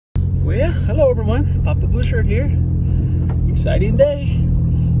Well, hello everyone, Papa Blue Shirt here. Exciting day.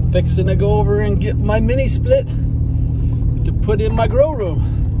 Fixing to go over and get my mini split to put in my grow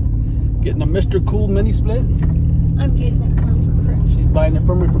room. Getting a Mr. Cool mini split. I'm getting it for Christmas. She's buying it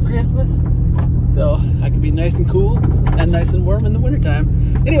for me for Christmas. So I can be nice and cool and nice and warm in the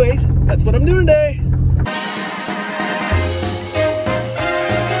wintertime. Anyways, that's what I'm doing today.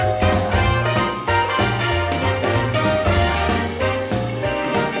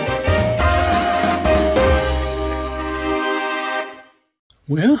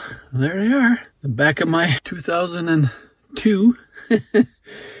 Well, there they are. The back of my 2002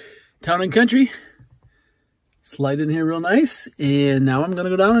 Town and Country. Slide in here real nice. And now I'm going to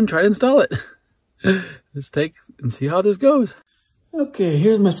go down and try to install it. Let's take and see how this goes. Okay,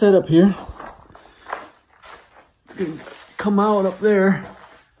 here's my setup here. It's going to come out up there.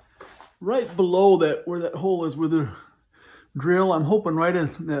 Right below that, where that hole is with the drill. I'm hoping right in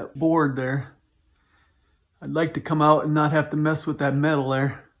that board there. I'd like to come out and not have to mess with that metal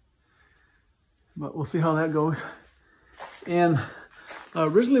there. But we'll see how that goes. And I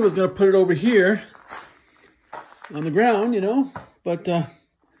originally was going to put it over here on the ground, you know. But I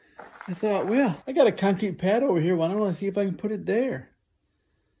thought, well, I got a concrete pad over here. Why don't I see if I can put it there?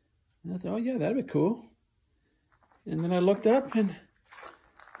 And I thought, oh yeah, that'd be cool. And then I looked up and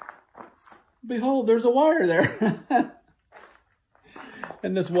behold, there's a wire there.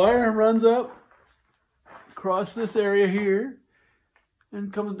 And this wire runs up across this area here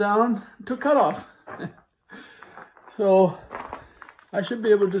and comes down to a cutoff. So I should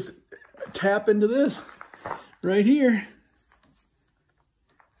be able to just tap into this right here.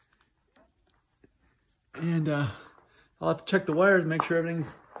 And I'll have to check the wires, make sure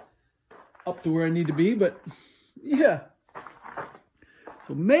everything's up to where I need to be, but yeah.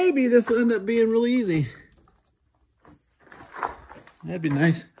 So maybe this will end up being really easy. That'd be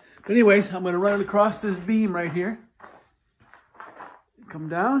nice. But anyways, I'm going to run it across this beam right here. Come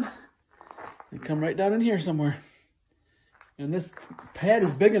down and come right down in here somewhere. And this pad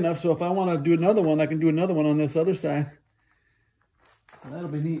is big enough, so if I want to do another one, I can do another one on this other side. So that'll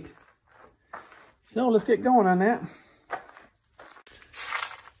be neat. So let's get going on that.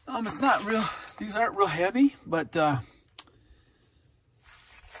 It's not real, these aren't real heavy, but the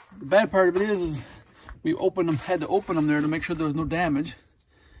bad part of it is we had to open them there to make sure there was no damage.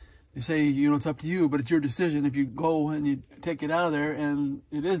 They say, you know, it's up to you, but it's your decision. If you go and you take it out of there and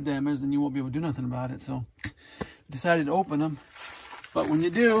it is damaged, then you won't be able to do nothing about it. So I decided to open them. But when you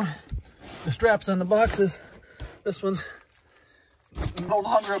do, the straps on the boxes, this one's no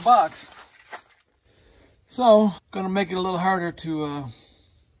longer a box. So, gonna make it a little harder to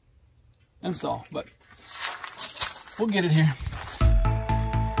install, but we'll get it here.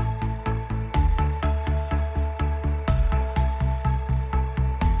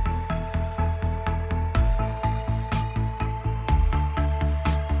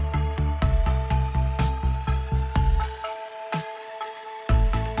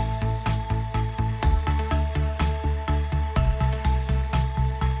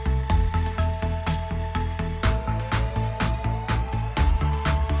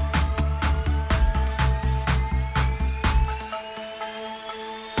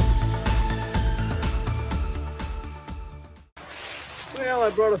 Well, I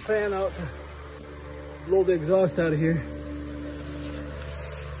brought a fan out to blow the exhaust out of here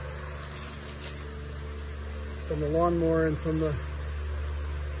from the lawnmower and from the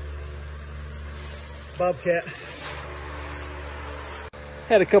Bobcat.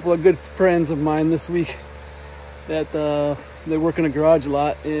 Had a couple of good friends of mine this week that they work in a garage a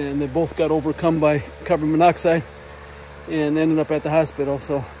lot, and they both got overcome by carbon monoxide and ended up at the hospital.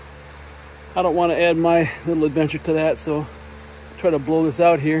 So I don't want to add my little adventure to that, so try to blow this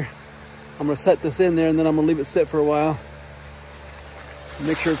out here. I'm going to set this in there and then I'm going to leave it sit for a while.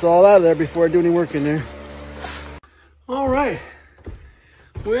 Make sure it's all out of there before I do any work in there. All right.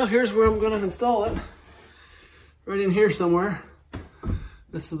 Well, here's where I'm going to install it. Right in here somewhere.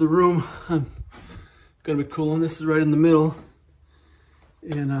 This is the room I'm going to be cooling. This is right in the middle.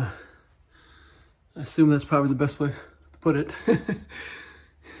 And I assume that's probably the best place to put it.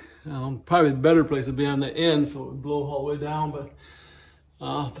 Probably the better place would be on the end, so it would blow all the way down, but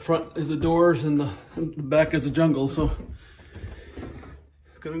the front is the doors and the back is the jungle, so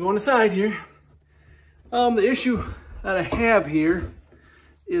it's gonna go on the side here. The issue that I have here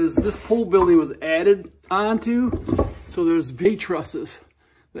is this pole building was added onto, so there's V trusses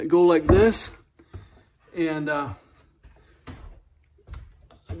that go like this, and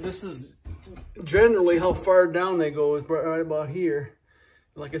this is generally how far down they go, is right about here.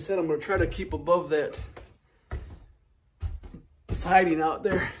 Like I said, I'm going to try to keep above that siding out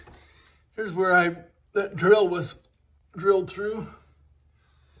there. Here's where that drill was drilled through.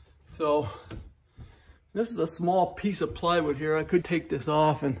 So this is a small piece of plywood here. I could take this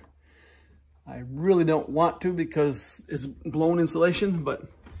off, and I really don't want to because it's blown insulation, but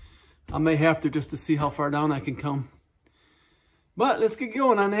I may have to just to see how far down I can come. But let's get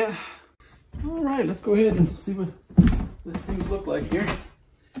going on that. All right, let's go ahead and see what the things look like here.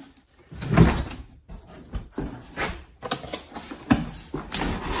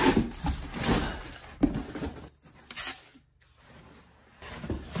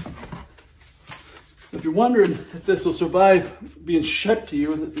 So if you're wondering if this will survive being shipped to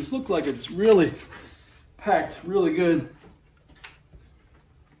you, this looks like it's really packed really good.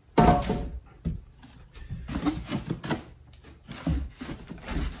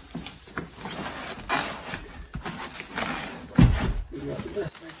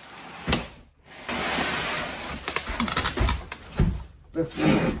 Best way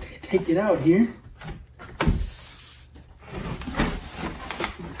to take it out here.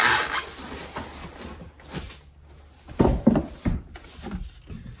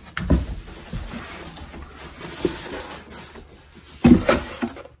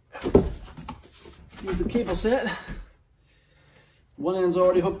 Here's the cable set. One end's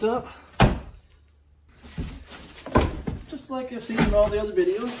already hooked up. Just like I've seen in all the other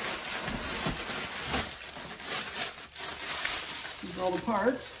videos. These are all the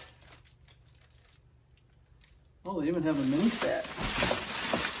parts. Oh, they even have a mini stat.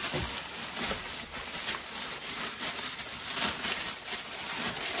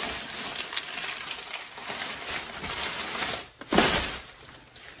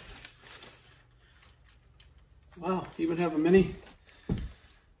 Wow, even have a mini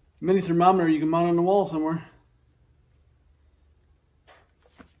thermometer you can mount on the wall somewhere.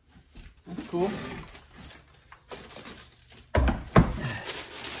 That's cool.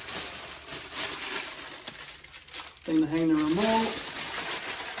 Thing to hang the remote.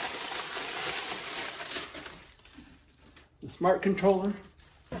 The smart controller.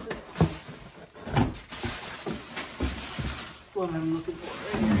 What I'm looking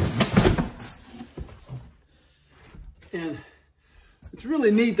for right here. And it's really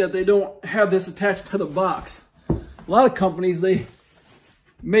neat that they don't have this attached to the box. A lot of companies, they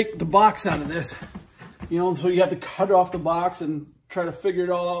make the box out of this, you know, so you have to cut off the box and try to figure it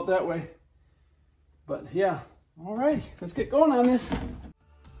all out that way. But yeah, all right, let's get going on this.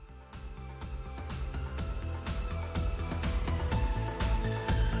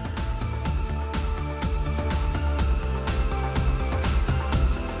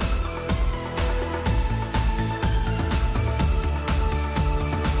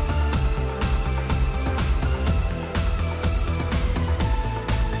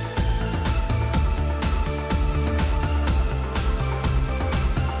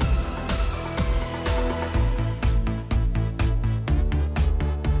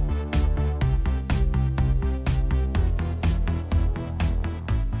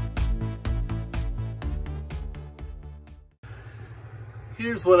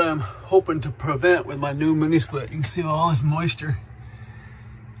 Here's what I'm hoping to prevent with my new mini split. You can see all this moisture.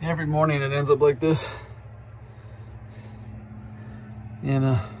 Every morning it ends up like this.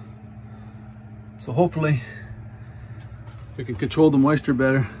 And so hopefully we can control the moisture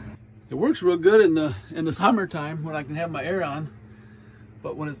better. It works real good in the summertime when I can have my air on.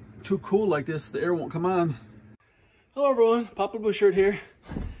 But when it's too cool like this, the air won't come on. Hello everyone, Papa Blue Shirt here.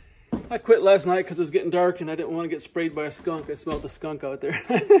 I quit last night because it was getting dark and I didn't want to get sprayed by a skunk. I smelled the skunk out there.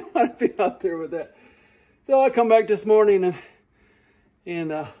 I didn't want to be out there with that. So I come back this morning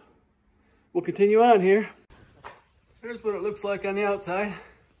and we'll continue on here. Here's what it looks like on the outside.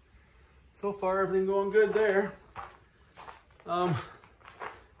 So far, everything going good there. The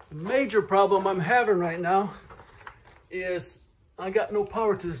major problem I'm having right now is I got no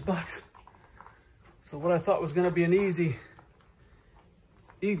power to this box. So what I thought was going to be an easy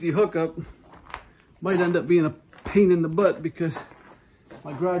hookup might end up being a pain in the butt because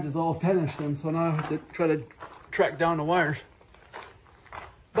my garage is all finished, and so now I have to try to track down the wires.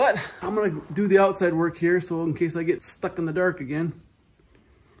 But I'm gonna do the outside work here, so in case I get stuck in the dark again,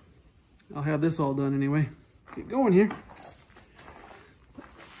 I'll have this all done anyway. Get going here.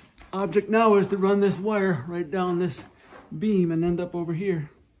 Object now is to run this wire right down this beam and end up over here.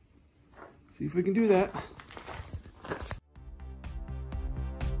 See if we can do that.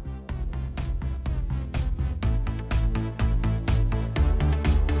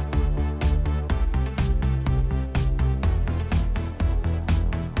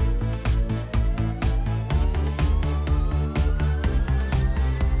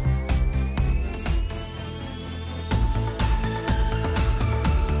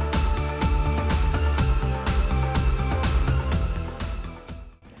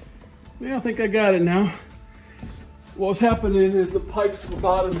 Yeah, I think I got it now. What was happening is the pipes were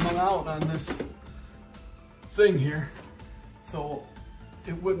bottoming out on this thing here. So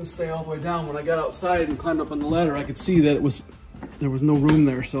it wouldn't stay all the way down. When I got outside and climbed up on the ladder, I could see that there was no room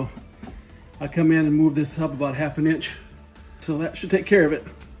there. So I come in and move this up about 1/2 inch. So that should take care of it.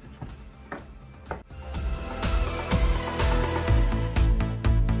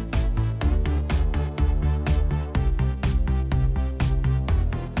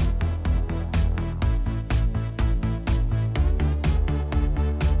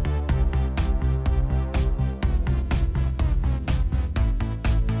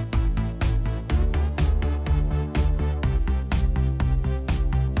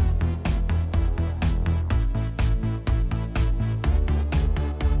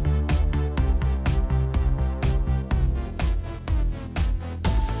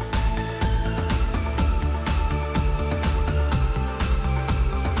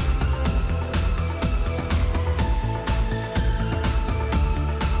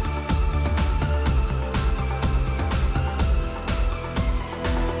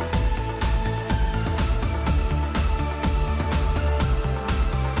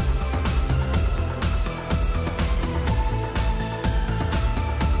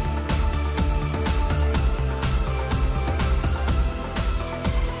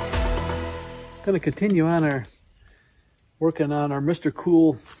 Going to continue on working on our Mr.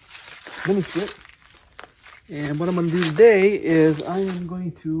 Cool mini kit. And what I'm going to do today is I am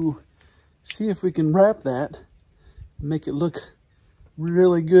going to see if we can wrap that, make it look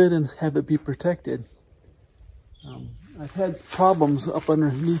really good and have it be protected. I've had problems up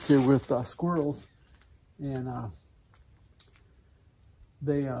underneath here with squirrels, and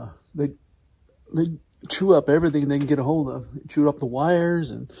they chew up everything they can get a hold of. They chew up the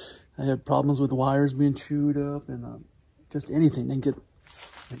wires, and I had problems with the wires being chewed up, and just anything. They get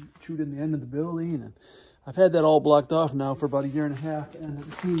chewed in the end of the building, and I've had that all blocked off now for about 1.5 years, and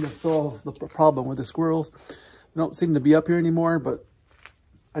it seemed to solve the problem with the squirrels. They don't seem to be up here anymore, but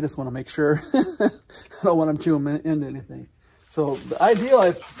I just want to make sure. I don't want them chewing into anything. So the idea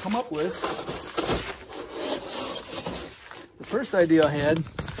I've come up with, the first idea I had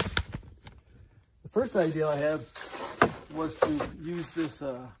was to use this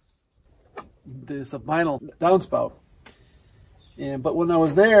vinyl downspout. But when I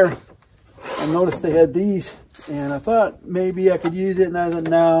was there, I noticed they had these, and I thought maybe I could use it, and I thought,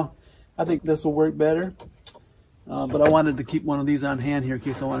 no, I think this will work better. But I wanted to keep one of these on hand here in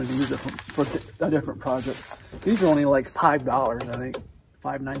case I wanted to use it for a different project. These are only like $5, I think,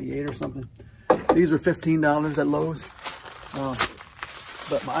 $5.98 or something. These were $15 at Lowe's.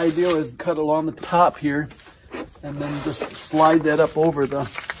 But my idea is cut along the top here, and then just slide that up over the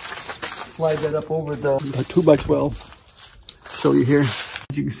 2x12. Show you here.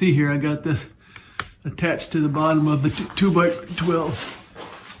 As you can see here, I got this attached to the bottom of the 2x12.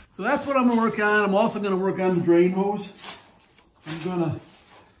 So that's what I'm gonna work on. I'm also gonna work on the drain hose. I'm gonna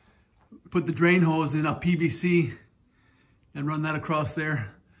put the drain hose in a PVC and run that across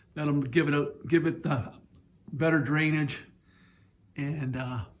there. That'll give it the better drainage, and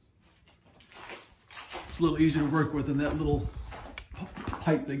it's a little easier to work with than that little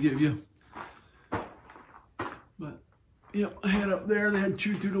pipe they give you. But yep, I had up there, they had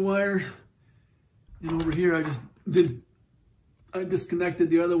chewed through the wires, and over here I disconnected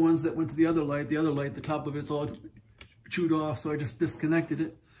the other ones that went to the other light. The other light, the top of it's all chewed off, so I just disconnected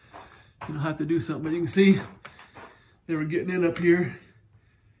it. You don't have to do something, but you can see they were getting in up here.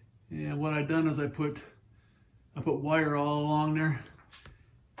 And what I done is I put wire all along there,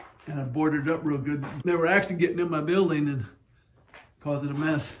 and I boarded it up real good. They were actually getting in my building and causing a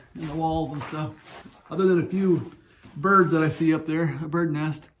mess in the walls and stuff. Other than a few birds that I see up there, a bird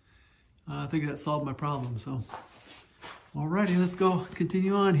nest, I think that solved my problem. So, alrighty, let's go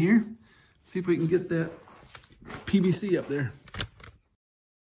continue on here. See if we can get that PVC up there.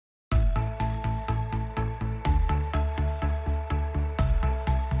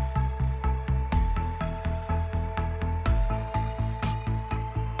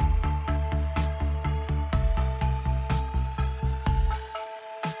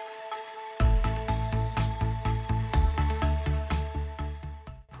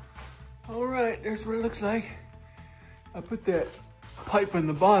 All right, there's what it looks like. I put that pipe in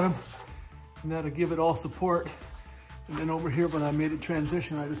the bottom, and that'll give it all support. And then over here, when I made it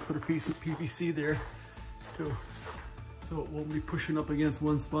transition, I just put a piece of PVC there too, so it won't be pushing up against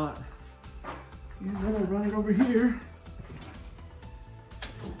one spot. And then I run it over here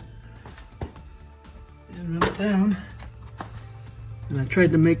and run it down. And I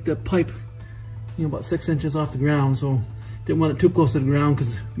tried to make the pipe, about 6 inches off the ground, so Didn't want it too close to the ground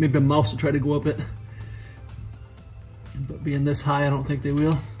because maybe a mouse will try to go up it. But being this high, I don't think they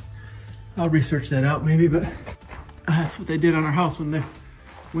will. I'll research that out maybe, but that's what they did on our house when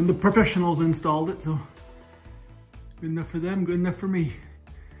the professionals installed it. So good enough for them, good enough for me.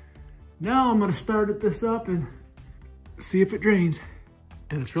 Now I'm gonna start this up and see if it drains.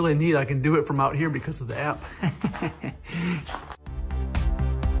 And it's really neat, I can do it from out here because of the app.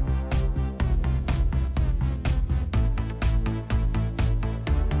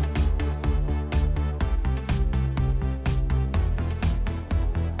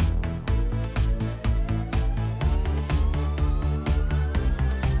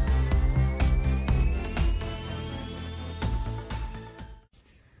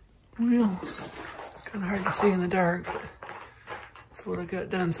 Well, kind of hard to see in the dark, but that's what I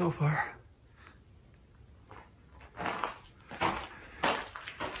got done so far.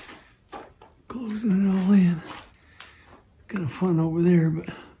 Closing it all in. Kind of fun over there, but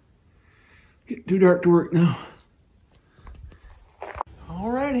getting too dark to work now.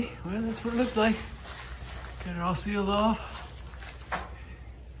 Alrighty, well, that's what it looks like. Got it all sealed off.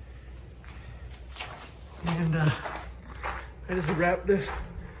 And I just wrapped this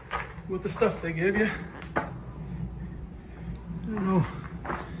with the stuff they give you. I don't know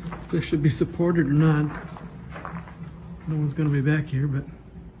if this should be supported or not. No one's gonna be back here, but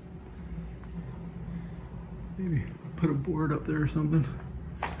maybe put a board up there or something.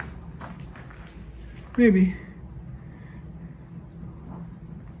 Maybe.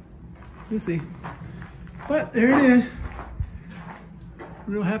 We'll see. But there it is.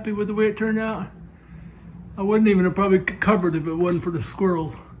 Real happy with the way it turned out. I wouldn't even have probably covered if it wasn't for the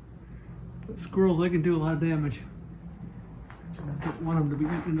squirrels. But squirrels, they can do a lot of damage. I don't want them to be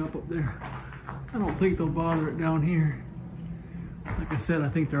eating up there. I don't think they'll bother it down here. Like I said, I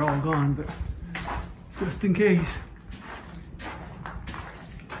think they're all gone, but just in case.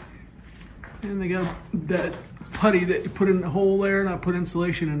 And they got that putty that you put in the hole there, and I put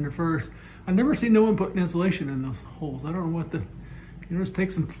insulation in there first. I've never seen no one putting insulation in those holes. I don't know what just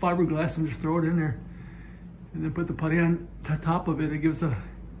take some fiberglass and just throw it in there. And then put the putty on the top of it. It gives the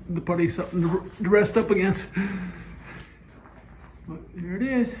putty something to rest up against. But there it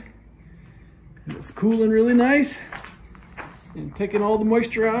is. And it's cooling really nice and taking all the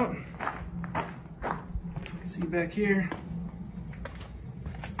moisture out. See back here,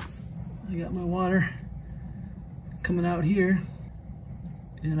 I got my water coming out here,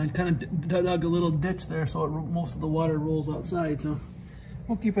 and I kind of dug a little ditch there so most of the water rolls outside, so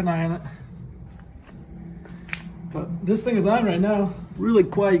we'll keep an eye on it. But this thing is on right now, really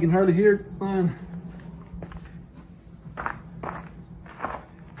quiet, you can hardly hear it on.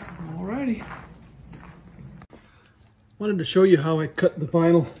 Alrighty. Wanted to show you how I cut the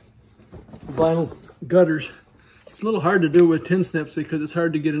vinyl gutters. It's a little hard to do with tin snips because it's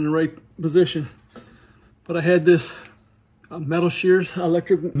hard to get in the right position. But I had this metal shears,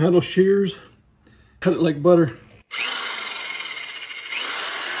 electric metal shears, cut it like butter.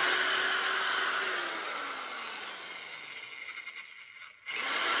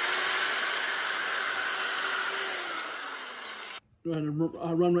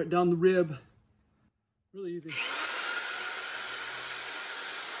 I run right down the rib. Really easy.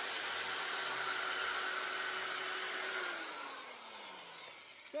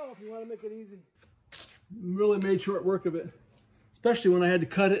 So if you want to make it easy. Really made short work of it. Especially when I had to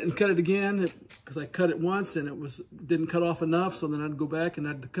cut it and cut it again, because I cut it once and it didn't cut off enough, so then I'd go back and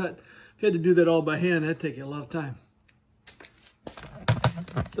I'd cut. If you had to do that all by hand, that'd take you a lot of time.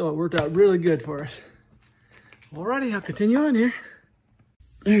 So it worked out really good for us. Alrighty, I'll continue on here.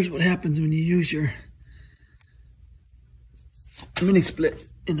 There's what happens when you use your mini split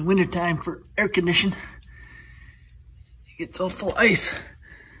in the wintertime for air conditioning. It gets all full of ice.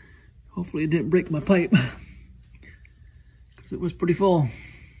 Hopefully it didn't break my pipe, because it was pretty full.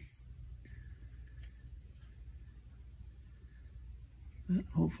 But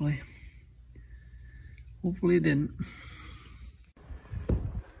hopefully it didn't.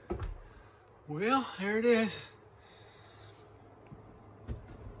 Well, there it is.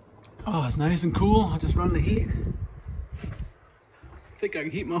 Oh, it's nice and cool. I'll just run the heat. I think I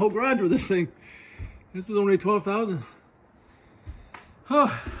can heat my whole garage with this thing. This is only 12,000.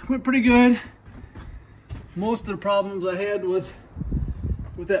 Oh, went pretty good. Most of the problems I had was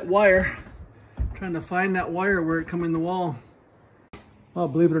with that wire. Trying to find that wire where it come in the wall. Oh,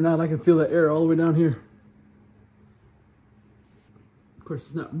 believe it or not, I can feel that air all the way down here. Of course,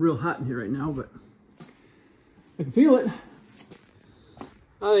 it's not real hot in here right now, but I can feel it.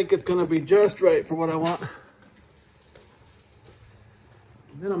 I think it's gonna be just right for what I want.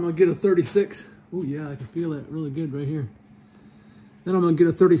 Then I'm gonna get a 36. Oh yeah, I can feel that really good right here. Then I'm gonna get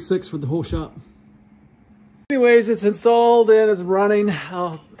a 36 for the whole shop. Anyways, it's installed and it's running.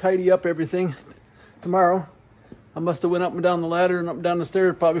 I'll tidy up everything tomorrow. I must have went up and down the ladder and up and down the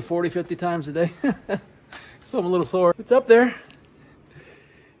stairs probably 40, 50 times a day. So I'm a little sore. It's up there.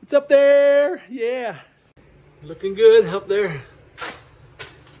 It's up there. Yeah. Looking good up there.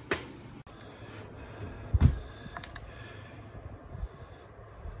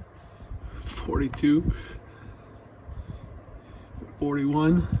 $42.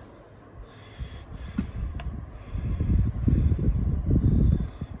 41.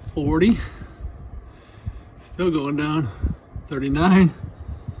 40. Still going down. 39.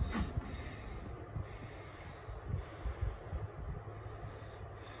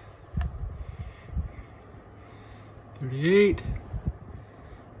 38.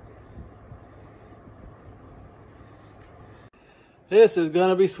 This is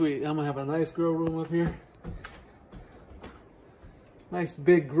gonna be sweet. I'm gonna have a nice grow room up here. Nice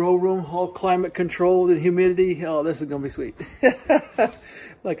big grow room, all climate controlled and humidity. Oh, this is gonna be sweet.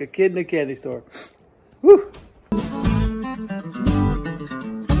 Like a kid in a candy store. Woo!